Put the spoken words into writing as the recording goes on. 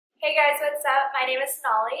Hey guys, what's up? My name is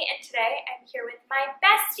Sonali, and today I'm here with my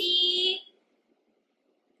bestie.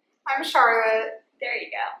 I'm Charlotte. There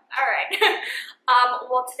you go. All right.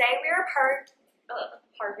 Well, today we are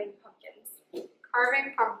carving pumpkins.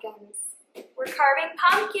 Carving pumpkins. We're carving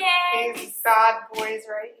pumpkins. These bad boys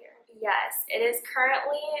right here. Yes, it is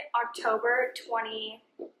currently October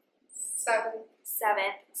 27th,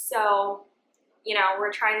 so you know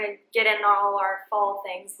we're trying to get in all our fall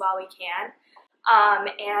things while we can.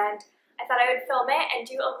 And I thought I would film it and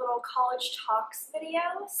do a little college talks video.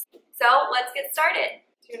 So let's get started.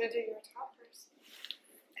 Do you want to do your top first?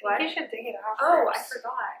 What? I think you should dig it out Oh, I first.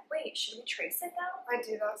 forgot. Wait, should we trace it though? I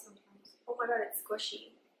do that sometimes. Oh my god, it's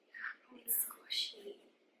squishy. It's squishy.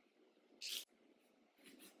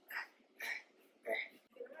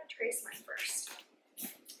 I'm gonna trace mine first.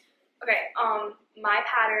 Okay, my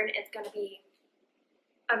pattern is gonna be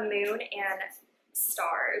a moon and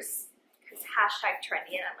stars. Because hashtag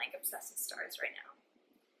trendy and I'm like obsessed with stars right now.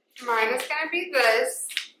 Mine is going to be this.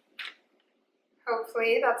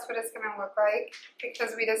 Hopefully that's what it's going to look like.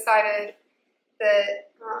 Because we decided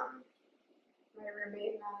that my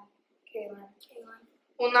roommate, Kaylin,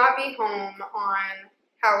 will not be home on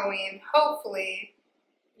Halloween. Hopefully.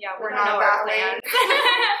 Yeah, we're not that late.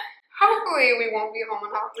 Hopefully we won't be home on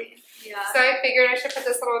Halloween. Yeah. So I figured I should put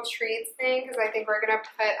this little treats thing because I think we're going to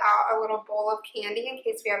put out a little bowl of candy in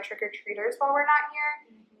case we have trick-or-treaters while we're not here.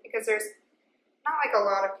 Because there's not like a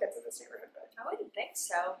lot of kids in this neighborhood. But I wouldn't think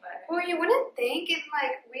so, but... Well, you wouldn't think. And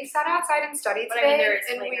like, we sat outside and studied But today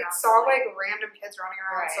I mean, and we saw like random kids running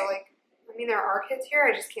around. Right. So like, I mean, there are kids here.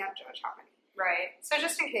 I just can't judge how many. Right. So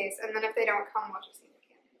just in case. And then if they don't come, we'll just eat the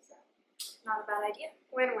candy. So. Not a bad idea.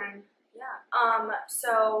 Win-win. Yeah.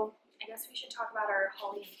 So... I guess we should talk about our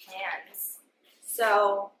Halloween plans.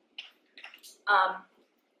 So, Tell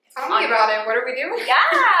me about it. What are we doing? Yeah,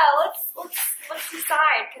 let's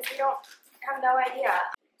decide because we don't have no idea.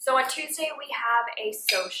 So on Tuesday we have a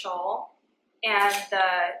social, and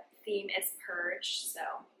the theme is purge. So,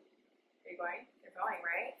 are you going? You're going,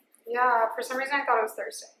 right? Yeah. For some reason, I thought it was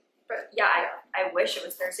Thursday. But Yeah, I wish it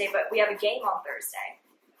was Thursday, but we have a game on Thursday.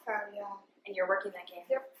 Oh yeah. And you're working that game.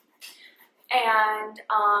 Yep. And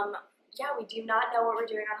yeah, we do not know what we're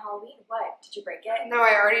doing on Halloween. What? Did you break it? No,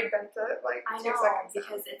 I already bent it like I 2 know, seconds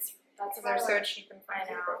because that's they're so like, cheap and I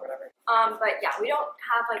fancy know. or whatever. But yeah, we don't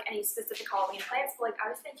have like any specific Halloween plans. But like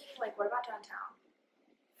I was thinking, like, what about downtown?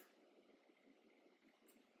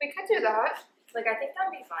 We could do that. Like I think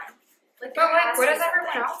that would be fun. Like, But there like, has what to be is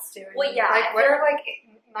everyone something. else doing? Well, yeah, Like, I what feel are like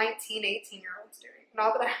 19, 18-year-olds doing?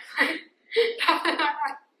 Not that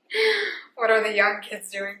what are the young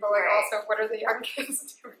kids doing? But like, Right. also, what are the young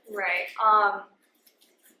kids doing? Right.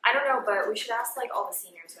 I don't know, but we should ask like all the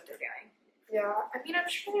seniors what they're doing. Yeah. I mean, I'm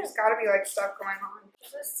sure there's got to be like stuff going on.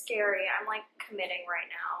 This is scary. I'm like committing right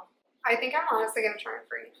now. I think I'm honestly gonna try and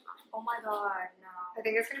free. Oh my god, no. I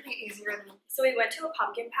think it's gonna be easier than. So we went to a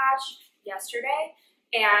pumpkin patch yesterday,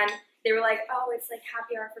 and they were like, oh, it's like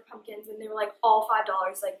happy hour for pumpkins, and they were like all $5,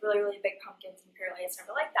 like really, really big pumpkins, and apparently it's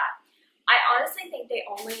never like that. I honestly think they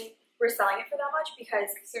only were selling it for that much because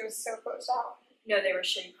It was so close out. no, they were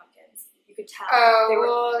shitty pumpkins. You could tell. Oh They were,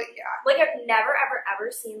 well, yeah. like I've never ever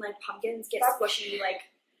seen like pumpkins get squishy. Like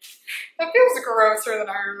That feels grosser than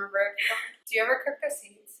I remember it. Do you ever cook the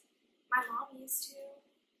seeds? my mom used to.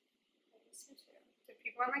 Did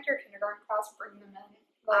people in like your kindergarten class bring them in?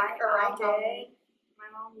 I Like around Halloween? did.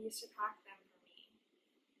 My mom used to pack them for me.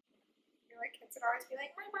 Your like kids would always be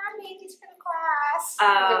like, my mom made these for the class. Oh,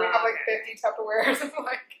 And then we'd have like okay. 50 Tupperwares of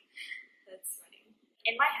like. That's funny.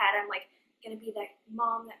 In my head, I'm like gonna be that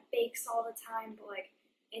mom that bakes all the time, but like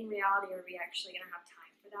in reality, are we actually gonna have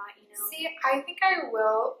time for that? You know? See, I think I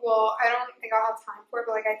will. Well, I don't think I'll have time for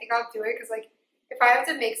it, but like I think I'll do it because like if I have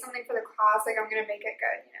to make something for the class, like I'm gonna make it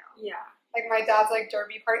good, you know. Yeah. Like my dad's like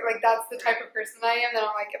derby party, like that's the type of person I am. That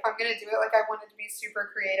I'm like, if I'm gonna do it, like I want it to be super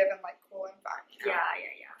creative and like cool and fun. You know?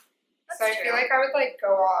 Yeah. That's So I true. feel like I would like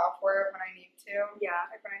go all out for it when I need to. Yeah.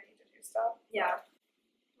 Like when I need to do stuff. Yeah.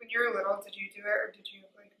 When you were little, did you do it or did you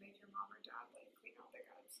like make your mom or dad like clean out their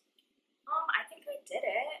guts? I think I did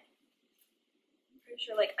it. I'm pretty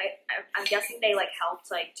sure. Like I'm guessing they like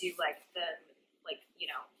helped like do like the like you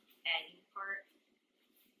know end part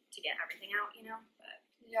to get everything out. You know. But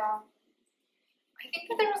Yeah. I think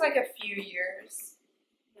that there was like a few years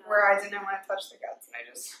where I didn't want to touch the guts and I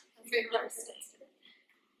just made my parents do it.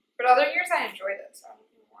 But other years I enjoyed it, so I don't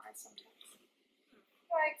know why sometimes I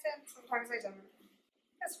liked it, sometimes I didn't.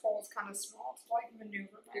 This hole's kind of small to like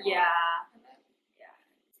maneuver my Yeah. arm in it. Yeah.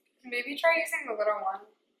 Maybe try using the little one.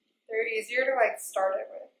 They're easier to like start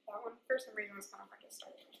it with. That one for some reason was kind of hard to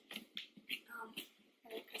start with.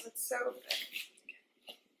 Because it's so big.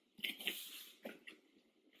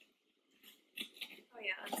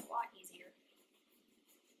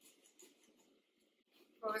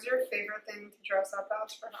 What was your favorite thing to dress up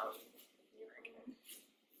as for Halloween?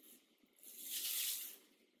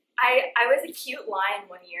 I was a cute lion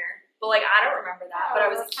one year, but like I don't remember that. But I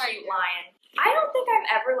was a cute lion. I don't think I'm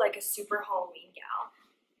ever like a super Halloween gal.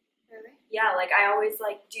 Really? Yeah, like I always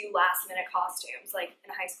like do last minute costumes. Like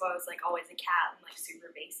in high school, I was like always a cat and like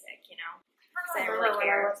super basic, you know. I don't remember when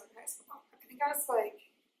I was in high school. I think I was like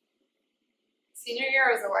senior year.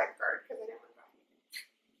 I was a lifeguard because I didn't want to buy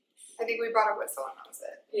anything. I think we bought a whistle and that was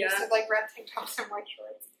it. We Yeah. used to like red tank tops and white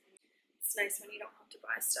shorts. It's nice when you don't have to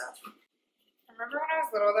buy stuff. I remember when I was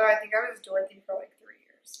little though, I think I was Dorothy for like 3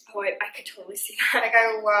 years. Oh, I could totally see that. Like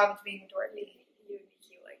I loved being Dorothy. You would be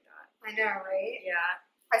cute like that. I know, right? Yeah.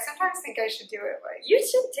 I sometimes think I should do it like. You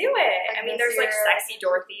should do it. Like I mean, this there's like year. sexy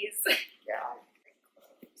Dorothys. Yeah.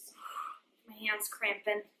 My hand's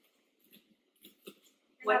cramping.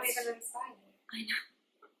 You're not What's- even inside it. I know.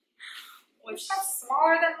 Which is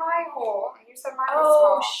smaller than my hole. And you said mine Oh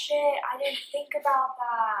was small. shit! I didn't think about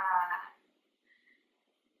that.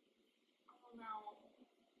 Oh no,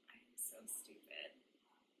 I'm so stupid.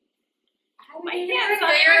 My hand's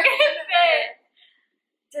not even gonna fit.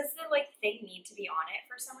 Does the like thing need to be on it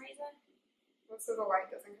for some reason? Most of the light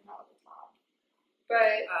doesn't come out of the top.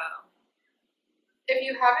 But Oh. if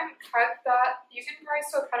you haven't cut that, you can probably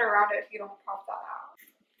still cut around it if you don't pop that out.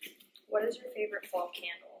 What is your favorite fall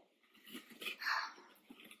candle?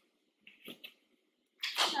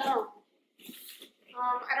 No.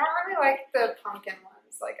 I don't really like the pumpkin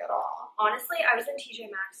ones like at all. Honestly, I was in TJ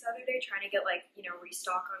Maxx the other day trying to get like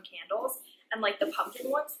restock on candles, and like the pumpkin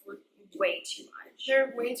ones were way too much.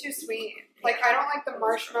 They're way too sweet. Like I don't like the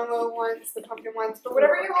marshmallow ones, the pumpkin ones, but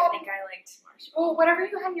whatever you I had. think I liked marshmallow. Well, whatever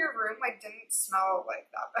you had in your room like didn't smell like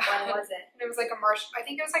that bad. What was it? And it was like I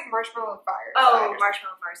think it was like marshmallow fire. Oh,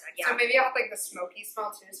 marshmallow fireside. Yeah. So maybe it had like the smoky smell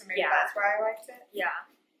too. So maybe Yeah. that's why I liked it. Yeah.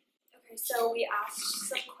 Okay, so we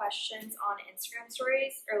asked some questions on Instagram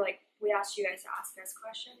stories, or like we asked you guys to ask us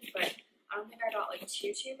questions, but I don't think I got like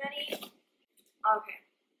too many. Okay.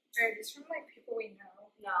 Are these from like people we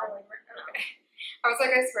know? No. Or, like, okay. I was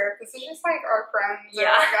like, I swear, if this is just like our friends,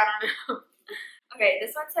 Yeah. or, like, I don't know. Okay,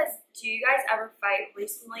 this one says, do you guys ever fight?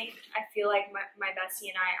 Recently, I feel like my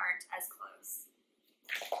bestie and I aren't as close.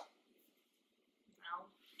 No.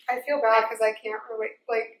 I feel bad because I can't relate.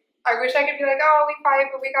 Like, I wish I could be like, oh, we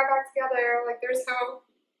fight, but we got back together. Like, there's no.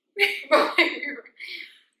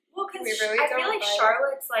 Well, because We really I feel don't like fight.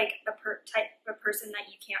 Charlotte's like a type of person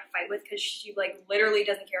that you can't fight with because she like literally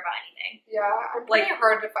doesn't care about anything. Yeah, I'm Like- pretty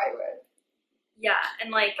hard to fight with. Yeah,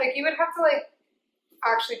 and like Like, you would have to like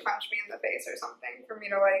actually punch me in the face or something for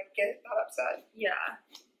me to like get that upset. yeah.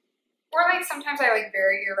 Or like sometimes I like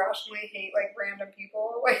very irrationally hate like random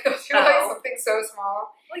people. Like they'll do Oh. like something so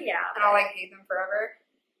small Well, yeah. and I'll like hate them forever.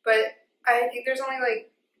 But I think there's only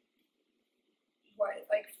like what,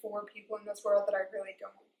 like 4 people in this world that I really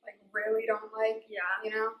don't like, Yeah.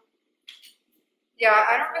 you know? Yeah,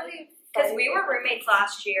 I don't really Because fight we were with- roommates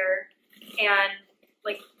last year, and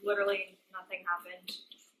like literally nothing happened.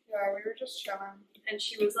 Yeah, we were just chilling. And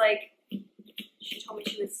she was like, she told me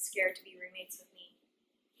she was scared to be roommates with me.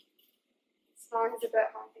 Sonali is a bit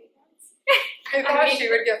hot maintenance. I thought mean- she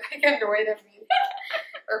would get like annoyed at me.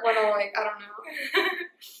 Or wanna like, I don't know.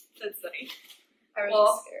 That's funny. I was Well,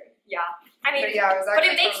 just scared. Yeah. I mean, But yeah, it was but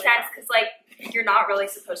actually it makes totally sense fine. because like you're not really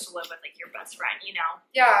supposed to live with like your best friend, you know?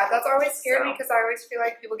 Yeah, that's always scared me So- because I always feel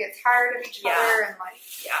like people get tired of each Yeah. other and like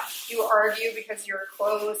Yeah. you argue because you're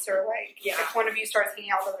close or like Yeah. if one of you starts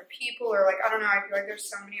hanging out with other people or like I don't know, I feel like there's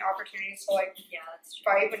so many opportunities to like Yeah, that's true.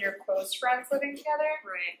 fight when you're close friends living together.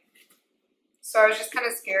 Right. So I was just kind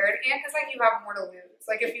of scared and because like you have more to lose.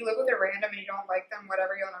 Like if you live with a random and you don't like them,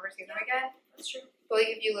 whatever, you'll never see them again. That's true. But like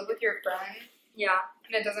if you live with your friend Yeah,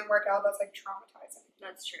 and it doesn't work out, that's like traumatizing.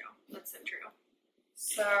 that's true. That's so true.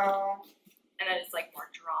 So And then it's like more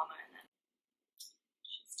drama and then it's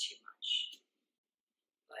just too much.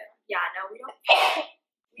 But yeah, no, we don't.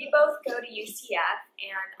 We both go to UCF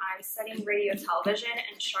and I'm studying radio television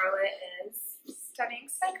and Charlotte is. studying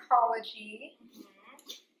psychology.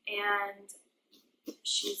 And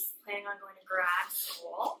she's planning on going to grad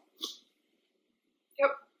school.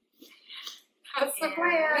 That's the And-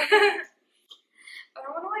 plan. I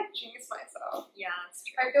don't want to like jinx myself. Yeah, that's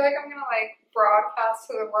true. I feel like I'm gonna like broadcast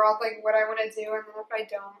to the world like what I want to do, and then if I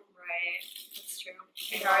don't, Right. That's true.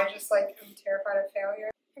 you know, I just like am terrified of failure.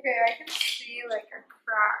 Okay, I can see like a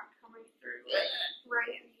crack coming through like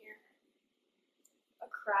right in here. A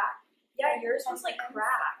crack? Yeah, yours was like Sometimes.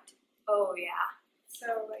 cracked. Oh yeah.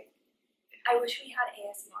 So like, I wish we had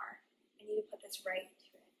ASMR. I need to put this right to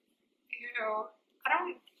it. ew. I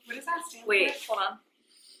don't. What does that stand Wait, for? hold on.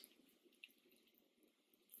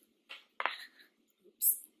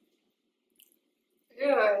 Oops.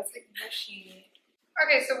 Ew, it's like mushy.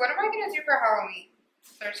 Okay, so what am I gonna do for Halloween?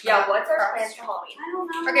 There's Yeah, no what's our plans costume. for Halloween? I don't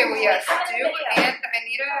know. Okay, well yes, Comment do in the video. and I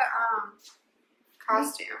need a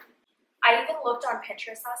costume. I even looked on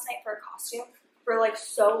Pinterest last night for a costume for like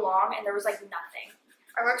so long, and there was like nothing.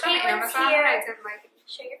 I looked on Caitlin's Amazon here. and I didn't like it.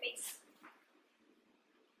 Show your face.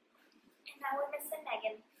 And now we're missing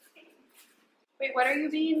Megan. Wait, what are you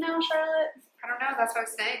being now, Charlotte? I don't know, that's what I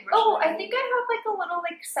was saying. What Oh, should I think I have like a little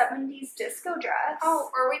like 70s disco dress. Oh,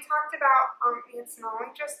 or we talked about me and Sonali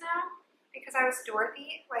just now because I was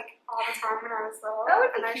Dorothy like all the time when I was little, That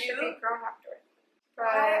would be and I should be cute. grown up Dorothy.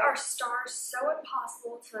 Why But are stars so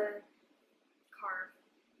impossible to carve?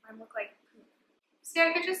 Mine look like poop. see, I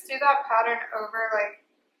could just do that pattern over like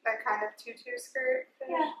that kind of tutu skirt thing.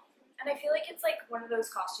 Yeah. And I feel like it's like one of those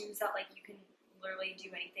costumes that like you can literally do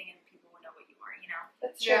anything and people will know what you are, you know?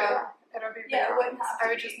 That's true. Yeah, it'll be. Yeah, it big. wouldn't have I to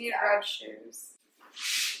would be just need exact. red shoes.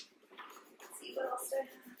 Let's see what else do I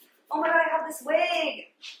have. Oh my god, I have this wig.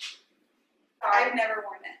 I've never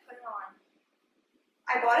worn it. Put it on.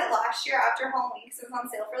 I bought it last year after Halloween because it was on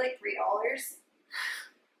sale for like $3.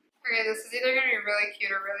 Okay, this is either gonna be really cute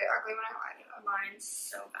or really ugly when I line it up. Mine's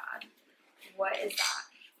so bad. What is that?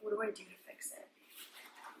 What do I do to fix it?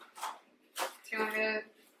 Do you want me to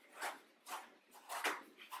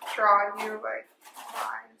draw you like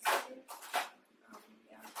lines?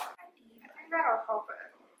 Yeah. I think that'll help it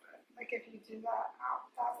a little bit. Like if you do that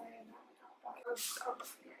out that way and that out that way.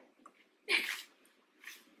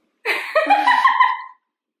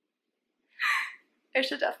 I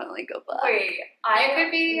should definitely go black. Wait, I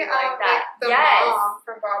could be like like that. the Yes. mom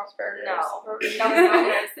from Bob's Burgers. No, that was not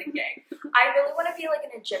what I was thinking. I really want to be like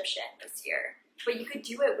an Egyptian this year, but you could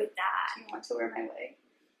do it with that. Do you want to wear my wig?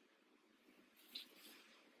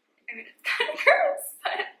 I mean, it's kind of gross,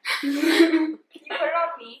 but can you put it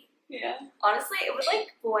on me? Yeah. Honestly, it would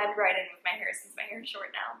like blend right in with my hair since my hair is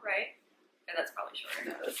short now, right? Or that's probably shorter.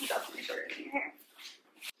 No, this is definitely shorter than your hair.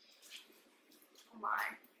 Oh my.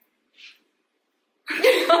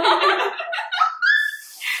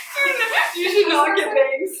 You should not get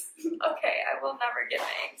bangs. Okay, I will never get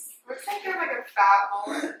bangs. Looks like you're like a fat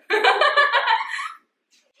mullet.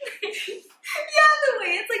 Yeah, the way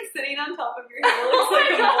it's like sitting on top of your head looks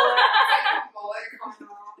like a mullet. Like a mullet going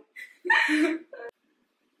on.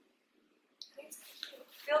 It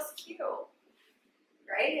feels cute.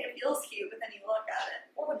 Right? It feels cute, but then you look at it.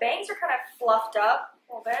 Well, the bangs are kind of fluffed up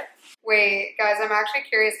a little bit. Wait, guys, I'm actually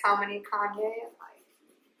curious how many Kanye and like.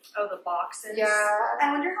 Oh, the boxes. Yeah.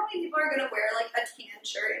 I wonder how many people are gonna wear like a tan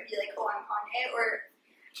shirt and be like, oh, I'm Kanye, or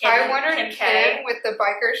I wondered Kim Kim with the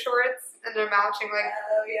biker shorts and they're matching like.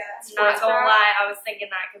 oh yeah. Not sports gonna bra. lie, I was thinking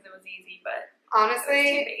that because it was easy, but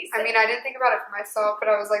Honestly, it's too I basic. mean, I didn't think about it for myself,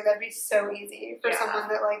 but I was like, that'd be so easy for Yeah.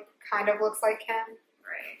 someone that like kind of looks like him.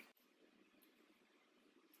 right.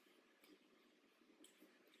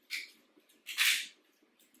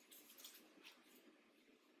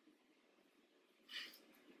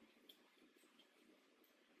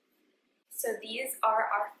 So these are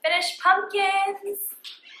our finished pumpkins.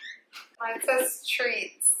 Mine says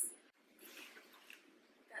treats.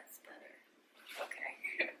 That's better.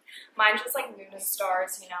 Okay. Mine's just like moon and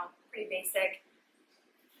stars, you know, pretty basic.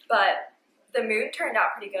 But the moon turned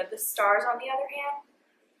out pretty good. The stars, on the other hand,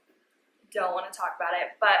 don't want to talk about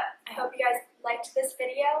it. But I hope you guys liked this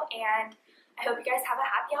video, and I hope you guys have a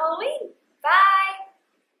happy Halloween. Bye!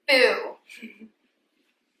 Boo.